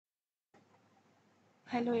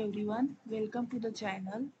Hello everyone, welcome to the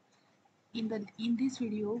channel. In this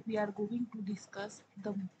video, we are going to discuss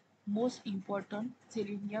the most important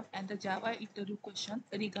Selenium and the Java interview question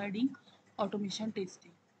regarding automation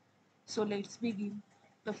testing. So let's begin.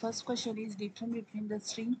 The first question is difference between the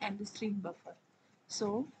string and the string buffer.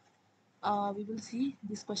 So we will see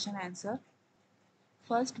this question answer.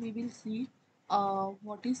 First, we will see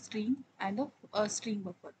what is string and a string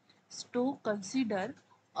buffer. So consider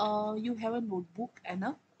you have a notebook and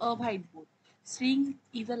a whiteboard. String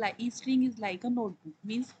is like a notebook.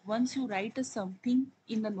 Means once you write something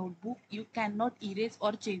in the notebook, you cannot erase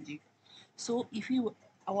or change it. So if you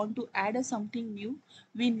want to add something new,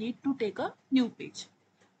 we need to take a new page.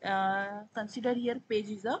 Consider here page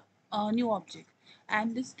is a new object,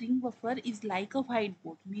 and the string buffer is like a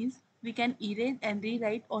whiteboard. Means we can erase and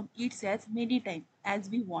rewrite on it as many times as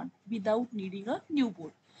we want without needing a new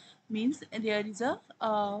board. Means there is a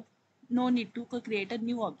no need to create a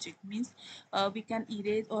new object. Means we can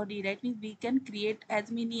erase or rewrite. Means we can create as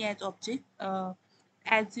many as object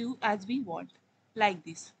as we want, like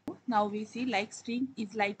this. Now we see like string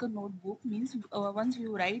is like a notebook. Means once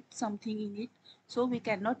you write something in it, so we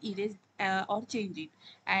cannot erase or change it.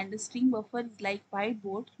 And the string buffer is like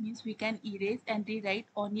whiteboard. Means we can erase and rewrite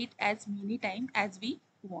on it as many times as we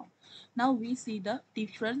want. Now we see the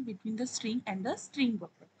difference between the string and the string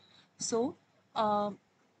buffer. So uh,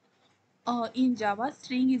 in Java,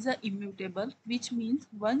 string is a immutable, which means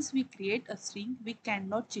once we create a string, we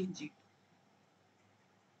cannot change it.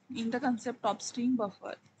 In the concept of string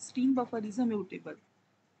buffer is a mutable,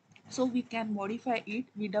 so we can modify it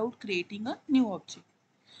without creating a new object.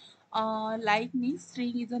 Like me,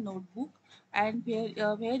 string is a notebook, and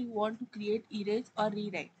where you want to create, erase or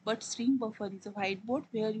rewrite, but string buffer is a whiteboard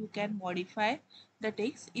where you can modify the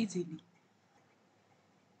text easily.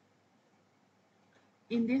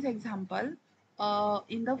 In this example,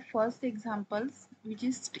 in the first examples, which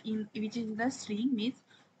is the string, means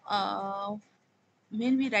uh,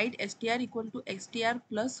 when we write str equal to str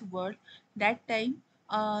plus word, that time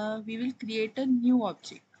we will create a new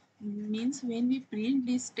object. Means when we print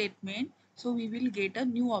this statement, so we will get a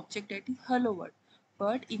new object, that is hello world.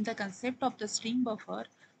 But in the concept of the string buffer,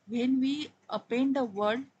 when we append the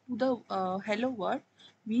word to the hello word,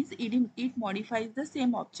 means it modifies the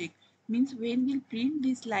same object. Means when we print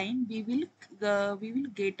this line, we will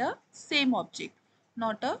get a same object,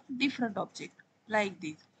 not a different object, like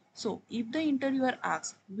this. So if the interviewer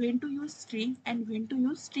asks when to use string and when to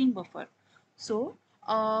use string buffer, so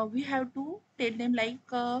we have to tell them like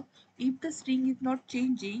if the string is not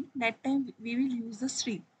changing, that time we will use the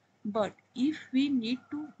string. But if we need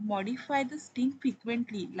to modify the string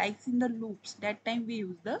frequently, like in the loops, that time we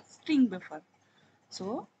use the string buffer.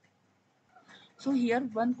 So here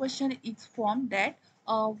one question is formed, that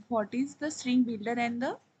what is the string builder and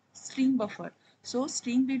the string buffer. So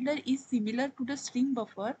string builder is similar to the string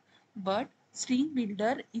buffer, but string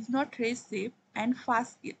builder is not thread safe and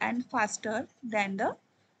faster than the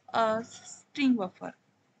string buffer.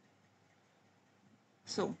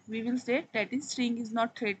 So we will say that is string is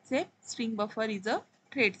not thread safe, string buffer is a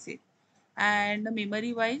thread safe. And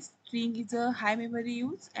memory wise, string is a high memory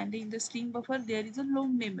use, and in the string buffer there is a low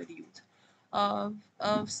memory use.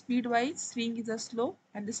 Speed wise, string is a slow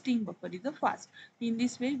and the string buffer is a fast. In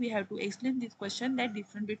this way we have to explain this question, that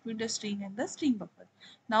difference between the string and the string buffer.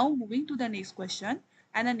 Now moving to the next question,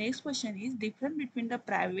 and the next question is difference between the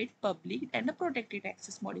private, public and the protected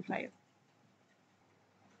access modifier.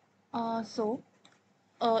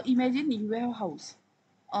 Imagine you have a house.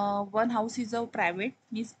 One house is a private,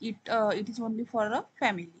 means it is only for a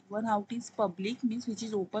family. One house is public, means which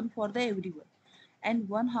is open for the everyone. And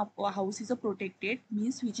one house is a protected,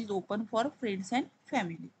 means which is open for friends and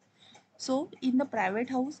family. So in the private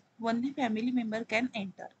house, only family member can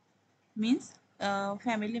enter. Means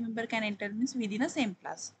family member can enter, means within a same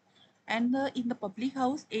class. And in the public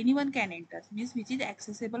house, anyone can enter, means which is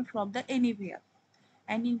accessible from the anywhere.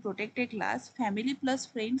 And in protected class, family plus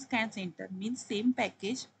friends can enter, means same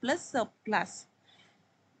package plus subclass.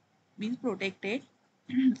 Means protected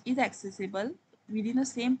is accessible within the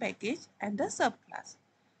same package and the subclass.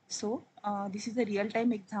 So this is a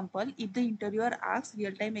real-time example. If the interviewer asks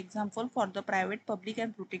real-time example for the private, public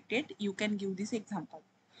and protected, you can give this example.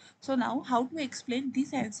 So now how to explain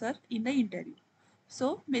this answer in the interview.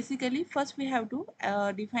 So basically first we have to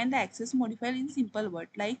define the access modifier in simple word.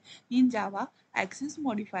 Like in Java, access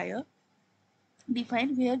modifier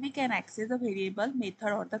define where we can access the variable,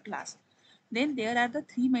 method or the class. Then there are the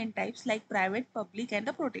three main types, like private, public and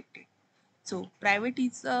the protected. So private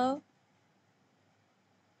is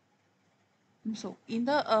so in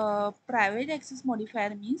the private access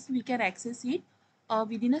modifier, means we can access it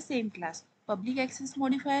within a same class. Public access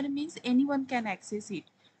modifier means anyone can access it,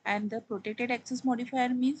 and the protected access modifier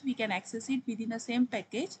means we can access it within the same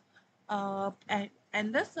package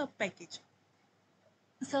and the sub package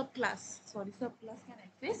subclass subclass can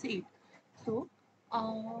access it. So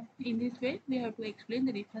in this way we have to explain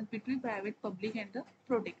the difference between private, public and the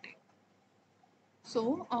protected.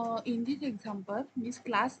 So in this example, this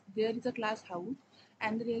class, there is a class house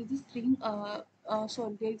and there is a string,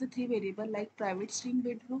 there is a three variable like private string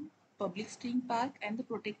bedroom, public string park and the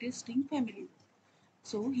protected string family.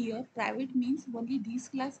 So here private means only this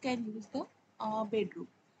class can use the bedroom.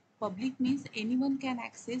 Public means anyone can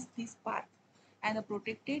access this park, and the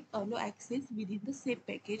protected allow access within the same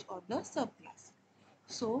package or the subclass.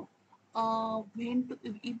 So,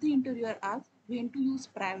 if the interviewer asks when to use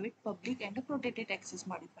private, public, and a protected access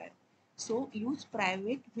modifier. So, use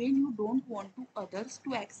private when you don't want to others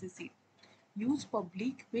to access it. Use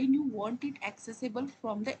public when you want it accessible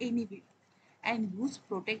from the anywhere. And use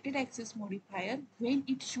protected access modifier when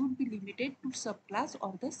it should be limited to subclass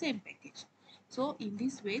or the same package. So, in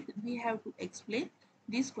this way, we have to explain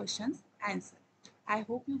these questions answer. I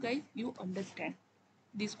hope you understand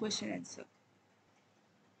this question answer.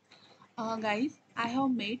 Guys, I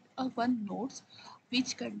have made one notes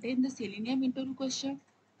which contain the Selenium interview question,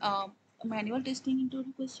 manual testing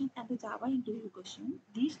interview question, and the Java interview question.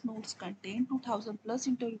 These notes contain 2000 plus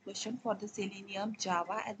interview question for the Selenium,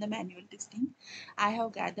 Java, and the manual testing. I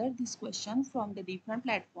have gathered this question from the different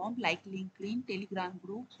platforms like LinkedIn, Telegram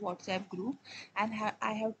groups, WhatsApp group, and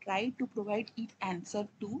I have tried to provide it answer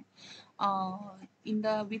to in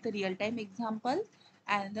the with a real time example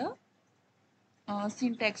and the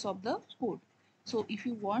syntax of the code. So if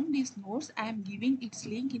you want these notes, I am giving its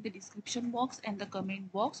link in the description box and the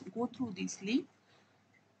comment box. Go through this link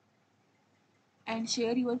and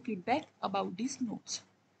share your feedback about these notes.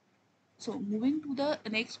 So moving to the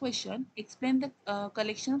next question, explain the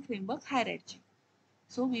collection framework hierarchy.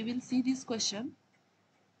 So we will see this question.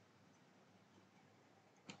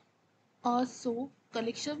 So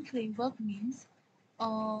collection framework means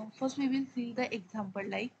first we will see the example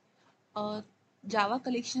like uh, Java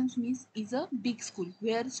collections means is a big school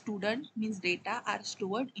where student means data are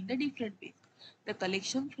stored in the different ways. The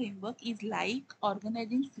collection framework is like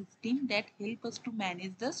organizing system that help us to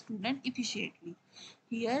manage the student efficiently.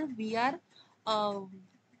 Here we are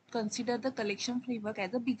consider the collection framework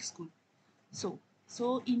as a big school. So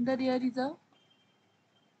in the there is a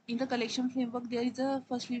in the collection framework there is a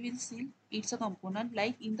first we will see it's a component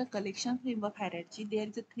like in the collection framework hierarchy there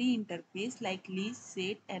is a three interface like list,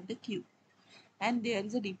 set and the queue, and there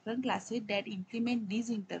is a different classes that implement this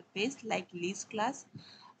interface like list class.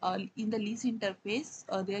 In the list interface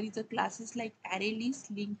there is a classes like array list,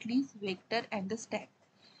 linked list, vector and the stack,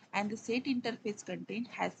 and the set interface contain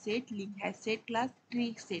has set, link has set class,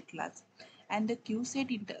 tree set class, and the queue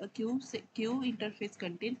interface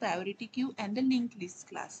contain priority queue and the linked list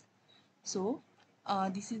class. So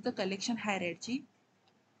this is the collection hierarchy.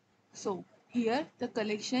 So here the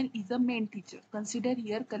collection is a main teacher. Consider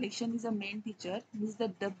here collection is a main teacher means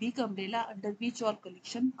that the big umbrella under which all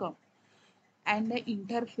collection come. And the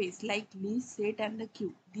interface like list, set and the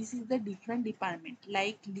queue. This is the different department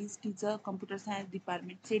like list is a computer science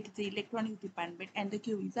department, set is the electronics department and the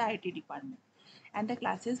queue is the IT department. And the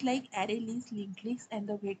classes like array list, linked list and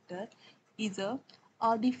the vector is a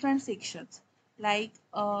different sections like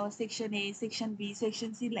section A, section B,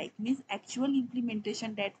 section C like means actual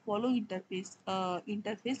implementation that follow interface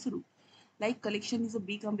rule. Like collection is a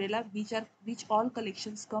big umbrella which all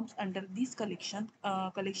collections comes under this collection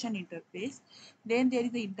interface. Then there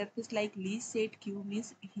is the interface like list, set, queue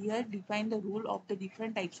means here define the rule of the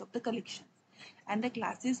different types of the collections, and the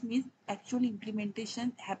classes means actual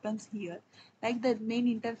implementation happens here. Like the main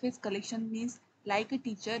interface collection means like a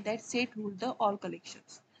teacher that set rule the all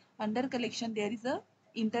collections. Under collection there is a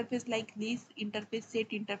interface like list interface, set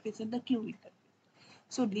interface and the queue interface.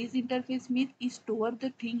 So this interface means is store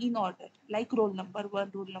the thing in order like roll number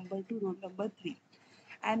 1, roll number 2, roll number 3.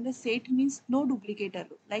 And the set means no duplicate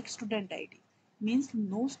allow like student ID means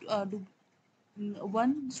no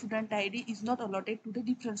one student ID is not allotted to the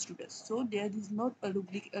different students. So there is not a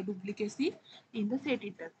duplicacy in the set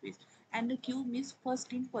interface. And the queue means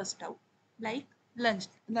first in first out like lunch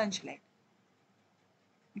line.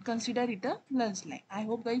 Consider it a lunch line. I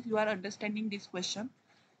hope guys you are understanding this question.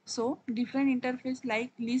 So different interface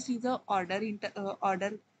like list is a order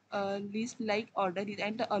list like order is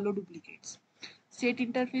and the allow duplicates. Set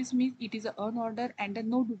interface means it is a unorder and a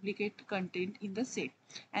no duplicate content in the set,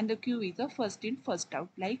 and the queue is a first in first out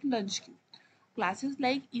like lunch queue. Classes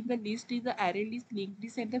like in the list is the array list, linked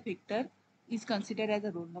list and the vector is considered as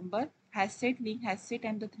a roll number. Has set, link, has set,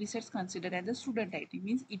 and the three sets considered as a student ID,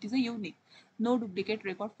 means it is a unique, no duplicate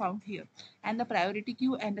record found here. And the priority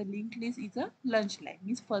queue and the linked list is a lunch line,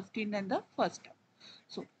 means first in and the first out.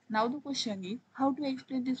 So now the question is how to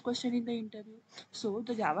explain this question in the interview. So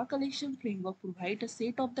the Java collection framework provides a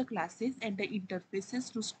set of the classes and the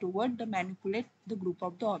interfaces to store the manipulate the group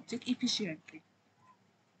of the object efficiently.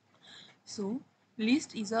 So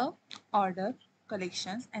list is a order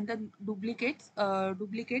collections and the duplicate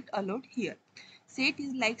allowed here. Set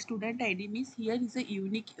is like student ID, means here is a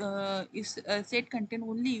unique is set contain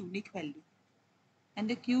only unique value, and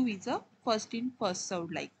the queue is a first in first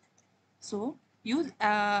served like. So use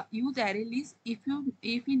array list if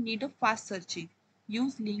we need a fast searching.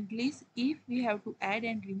 Use linked list if we have to add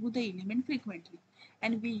and remove the element frequently.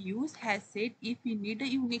 And we use hash set if we need a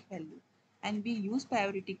unique value. And we use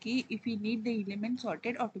priority key if we need the element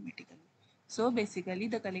sorted automatically. So basically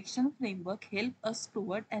the collection framework help us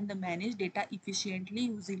store and manage data efficiently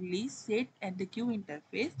using list, set and the queue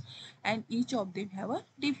interface, and each of them have a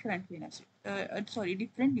different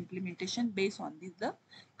different implementation based on the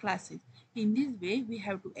classes. In this way, we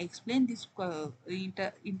have to explain this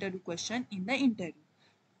interview question in the interview.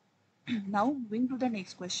 Now, moving to the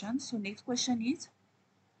next question. So, next question is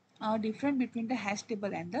difference between the hash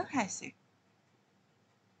table and the hash set.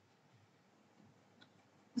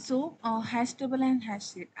 So, hash table and hash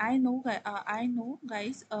set. I know,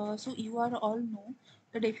 guys. So, you are all know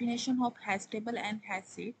the definition of hash table and hash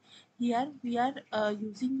set. Here, we are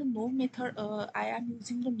using the no method. I am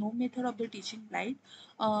using the no method of the teaching slide.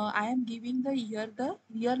 I am giving the here the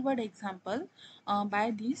real world example.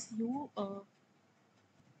 By this,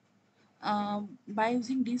 by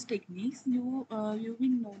using these techniques, you will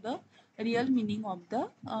know the real meaning of the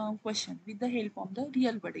question with the help of the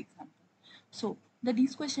real world example. So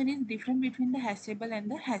this question is different between the hash table and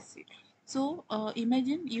the hash set. So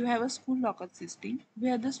imagine you have a school locker system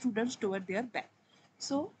where the students store their bag.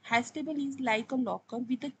 So hash table is like a locker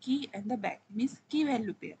with a key and the bag, means key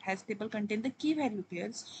value pair. Hash table contain the key value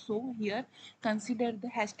pairs. So here consider the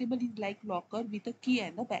hash table is like locker with a key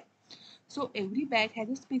and the bag. So every bag has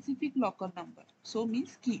a specific locker number. So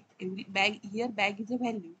means key. Every bag here bag is a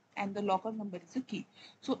value and the locker number is a key.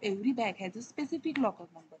 So every bag has a specific locker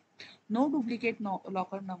number. No duplicate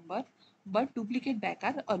locker number, but duplicate bag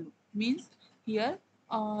are allowed. Means here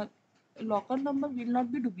locker number will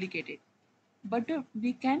not be duplicated, but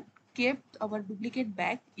we can keep our duplicate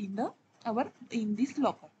bag in the in this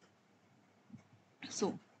locker.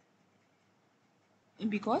 So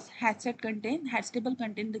because hash table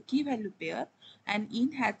contain the key value pair, and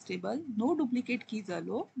in hash table no duplicate keys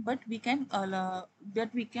allow, but we can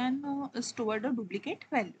store the duplicate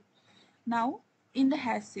value. Now in the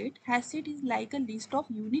hash set is like a list of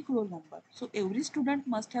unique roll number. So every student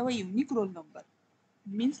must have a unique roll number,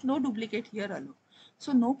 means no duplicate here allow.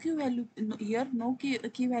 So no key value here, no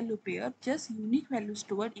key value pair, just unique value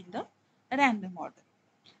stored in the random order.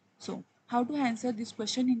 So, how to answer this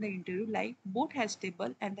question in the interview? Like both hash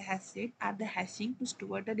table and the hash set are the hashing to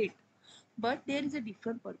store the data, but there is a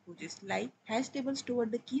different purposes. Like hash table store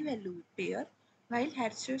the key value pair, while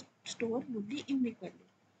hash set store only unique value.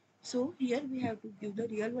 So here we have to give the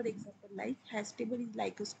real world example. Like hash table is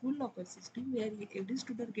like a school locker system where every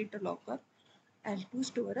student get a locker and to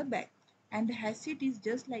store a bag. And the hash set is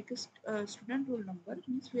just like a student roll number,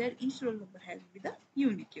 means where each roll number has with a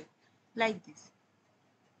unique, like this.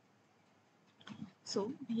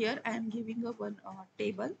 So here I am giving a one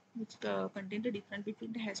table which contain the difference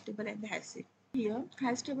between the hash table and the hash set. Here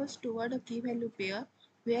hash table stored a key value pair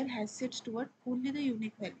where hash set stored only the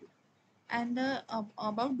unique value. And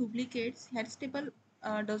about duplicates, hash table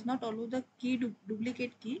does not allow the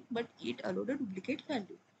duplicate key, but it allow the duplicate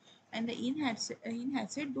value. And the in hash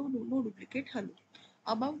set no duplicate value.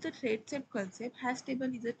 About the thread set concept, hash table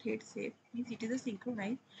is a thread set, means it is a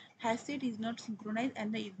synchronized. Hash set is not synchronized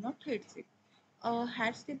and is not thread set. A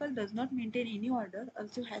hash table does not maintain any order.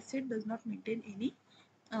 Also, hash set does not maintain any.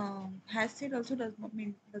 Hash set also does not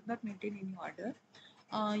maintain any order.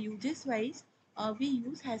 Uses wise, we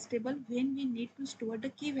use hash table when we need to store the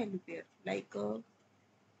key value pair, like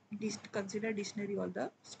consider dictionary or the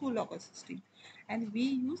school locker system, and we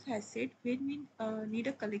use hash set when we need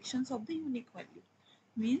a collections of the unique value.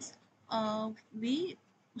 Means we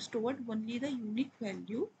stored only the unique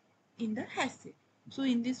value in the hash set. So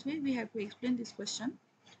in this way, we have to explain this question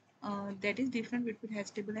that is different between hash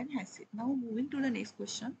table and hash set. Now moving to the next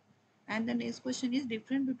question, and the next question is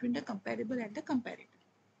different between the comparable and the comparator.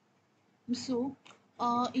 So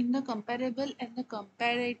In the comparable and the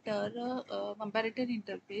comparator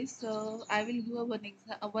interface, I will give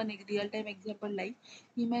a one real-time example. Like,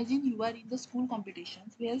 imagine you are in the school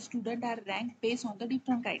competitions where students are ranked based on the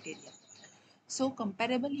different criteria. So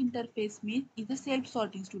comparable interface means is a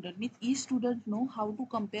self-sorting student, means each student know how to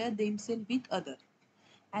compare themselves with other.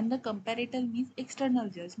 And the comparator means external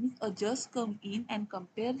judge, means a judge come in and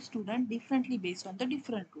compare student differently based on the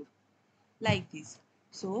different rule, like this.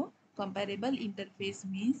 So comparable interface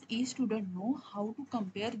means each student know how to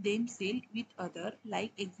compare themselves with other.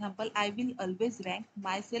 Like example, I will always rank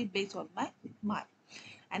myself based on my mark.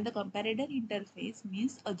 And the comparator interface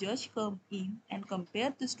means a judge come in and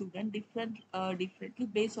compare the student differently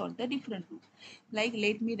based on the different rule. Like,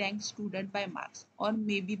 let me rank student by marks or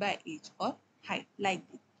maybe by age or height, like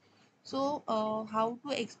this. So how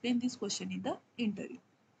to explain this question in the interview?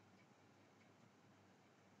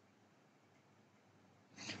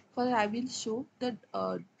 First, I will show the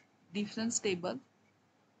difference table.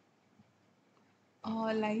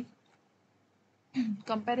 Like,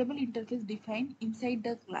 comparable interface defined inside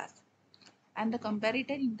the class, and the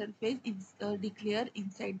comparator interface is declared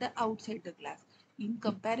inside the outside the class. In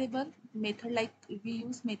comparable method, like we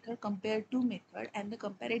use method compare to method, and the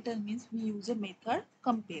comparator means we use a method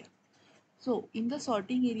compare. So in the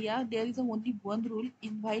sorting area, there is only one rule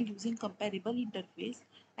in while using comparable interface,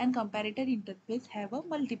 and comparator interface have a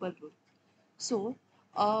multiple rule. So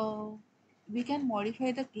uh, we can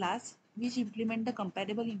modify the class which implement the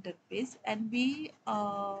comparable interface, and we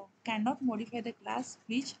cannot modify the class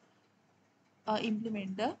which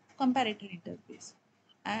implement the comparator interface.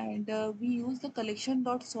 And we use the collection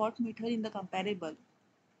dot sort method in the comparable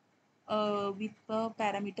with the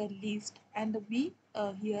parameter list, and we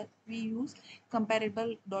here we use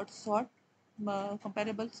comparables dot sort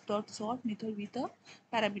method with the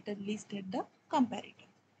parameter list and the comparator.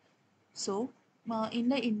 So, in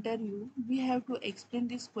the interview, we have to explain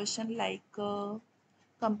this question like,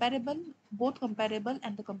 comparable, both comparable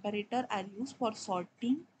and the comparator are used for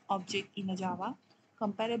sorting object in a Java.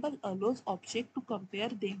 Comparable allows object to compare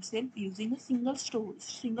themselves using a single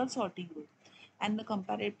sorting rule. And the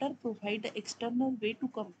comparator provide the external way to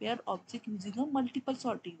compare object using a multiple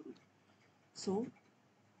sorting rule. So,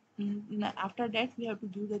 after that, we have to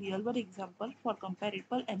do the real world example for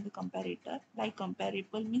comparable and the comparator. Like,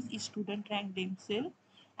 comparable means each student rank themselves,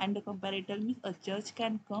 and the comparator means a judge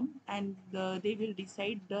can come and they will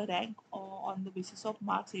decide the rank on the basis of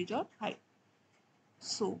marks, age or height.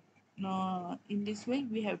 So in this way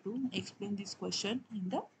we have to explain this question in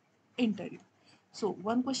the interview. So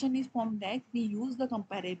one question is from that we use the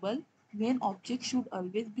comparable when object should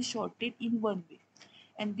always be sorted in one way,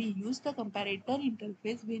 and we use the comparator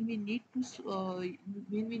interface when we need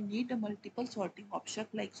a multiple sorting option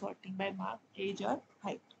like sorting by mark, age or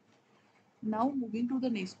height. Now moving to the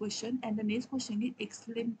next question, and the next question is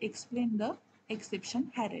explain the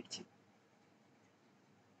exception hierarchy.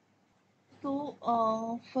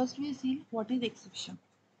 So first we see what is exception.